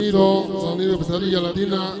Sonido pesadilla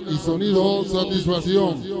latina y sonido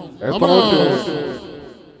satisfación.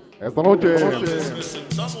 Esta noche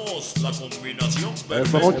presentamos la combinación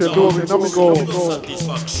esta noche el dúo dinámico.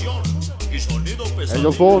 satisfacción y sonido pesadilla.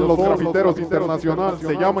 Ellos son los grafiteros internacional,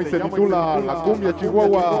 se llama y se titula La Cumbia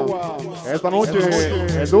Chihuahua. Esta noche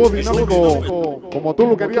el dúo dinámico, como tú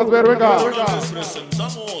lo querías ver, venga. Les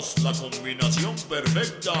presentamos la combinación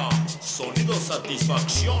perfecta, sonido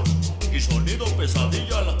satisfacción y sonido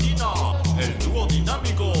pesadilla latina, el dúo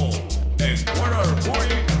dinámico en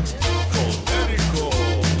waterbury, Connecticut.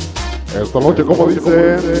 Esta noche, como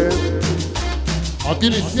dice, Aquí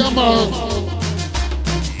iniciamos.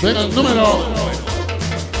 Venga el número.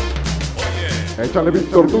 échale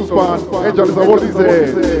Víctor Tuspan, échale sabor,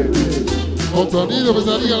 dice. Con sonido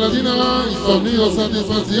pesadilla latina y sonido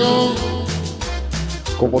satisfacción.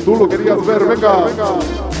 Como tú lo querías ver, venga.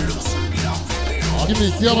 Aquí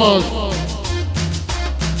iniciamos.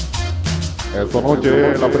 Esta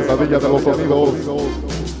noche la pesadilla de los sonidos.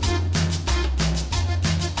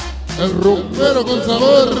 El rumbero con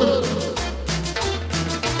sabor.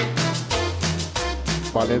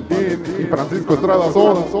 Valentín y Francisco Estrada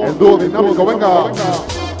son el dúo dinámico, venga.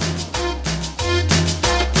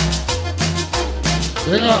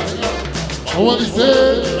 Venga. ¿Cómo dice?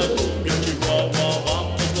 La cumbia chihuahua,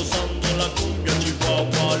 vamos gozando la cumbia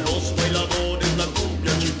chihuahua, los bailadores la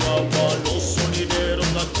cumbia chihuahua, los sonideros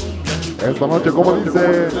la cumbia chihuahua. Esta noche, como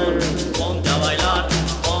dice, Ponte a bailar,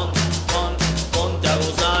 ponte a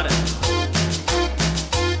gozar.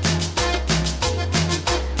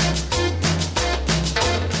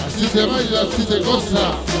 Así se baila, así se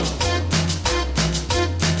goza.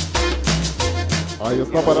 ahí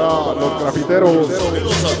está para los grafiteros. Sonido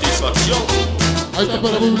satisfacción. Ahí está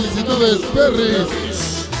para publicidades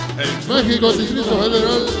Perris. El México, Distrito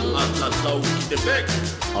Federal. Atlantauquitepec.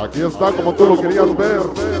 Aquí está como tú lo querías ver.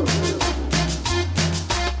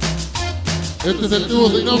 Este es el tubo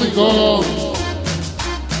dinámico.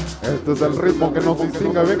 Este es el ritmo que nos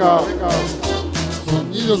distingue, venga.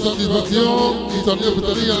 Sonido satisfacción y sonido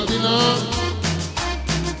pesadilla latina.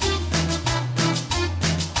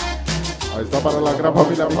 Ahí está para la gran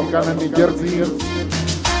familia mexicana en New Jersey.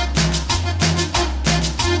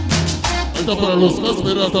 Ahí está para los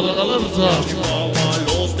Cásperas hasta la Galarza. Chihuahua,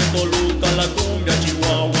 los de Toluca, la cumbia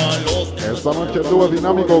Chihuahua, los de Esta noche el dúo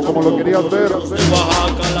dinámico como lo querías ver.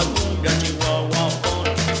 Oaxaca, la cumbia Chihuahua.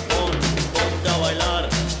 Ponte a bailar,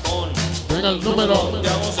 Venga el número. ponte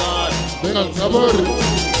a gozar. Venga el sabor.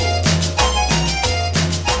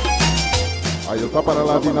 Ahí está para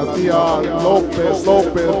la dinastía Lopes.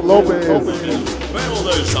 Pero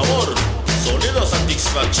del sabor, sonido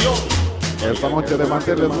satisfacción, Esta noche de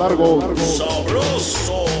manteles largos.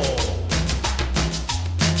 sabroso.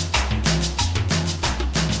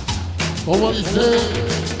 ¿Cómo dice?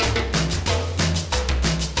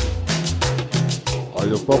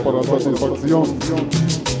 Ahí está para la satisfacción.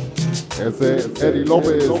 Ese es Eri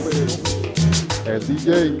López, el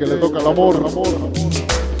DJ que le toca el amor.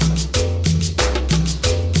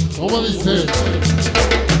 ¿Cómo dice?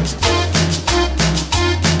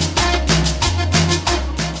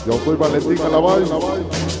 Yo soy Valentín Alabay.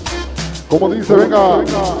 ¿Cómo dice? Venga.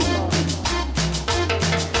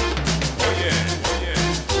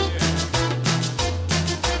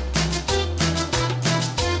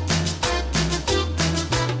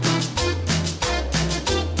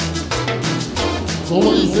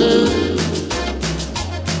 ¿Cómo dice?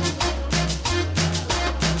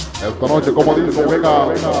 Esta noche, como dice, venga.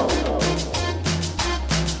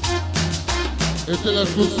 Esta es la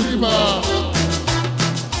exclusiva.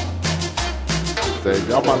 Se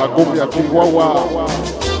llama la cumbia Chihuahua.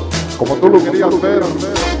 Como tú lo querías ver.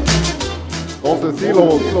 Dos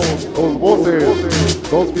estilos, dos voces,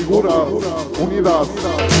 dos figuras unidas.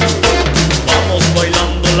 Vamos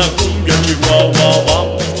bailando la cumbia Chihuahua,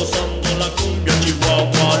 vamos gozando la cumbia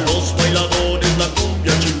Chihuahua, los bailadores la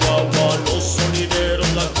cumbia Chihuahua, los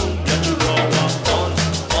sonideros la cumbia Chihuahua.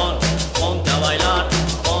 Ponte a bailar,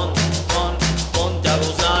 ponte a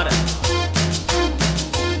gozar.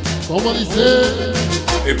 ¿Cómo dice?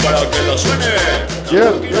 Y para que la suene, la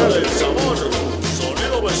Yeah, máquina yeah. del sabor,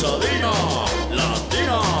 sonido pesadilla,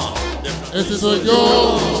 latina. Ese soy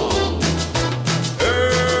yo.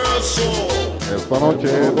 Eso. Esta noche,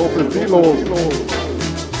 dos estilos.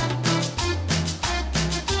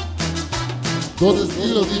 Dos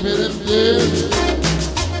estilos diferentes.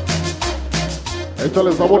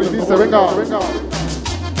 Échale sabor y dice, venga.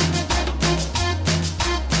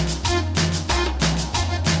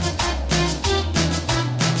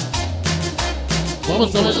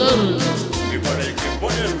 Vamos a bailar. Y para el que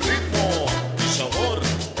pone el ritmo y sabor,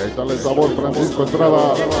 Dale sabor, Francisco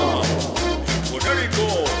Estrada. Ay,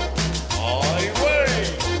 güey.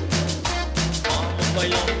 Vamos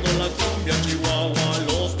bailando la cumbia chihuahua,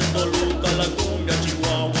 los de Toluca la cumbia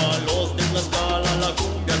chihuahua, los de Tlaxcala la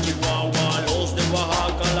cumbia chihuahua, los de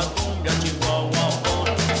Oaxaca la cumbia chihuahua.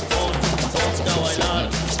 Ponte a bailar,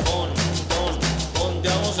 ponte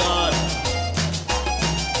a gozar.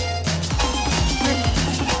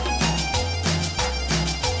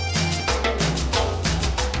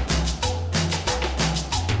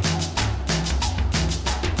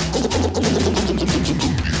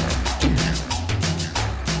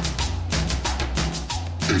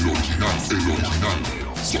 El original,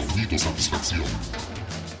 sonido satisfacción.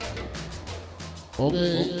 Ok,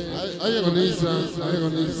 ahí agoniza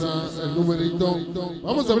el numerito.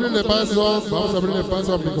 Vamos a abrirle paso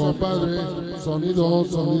a mi compadre. Sonido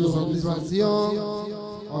satisfacción.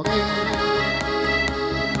 Ok.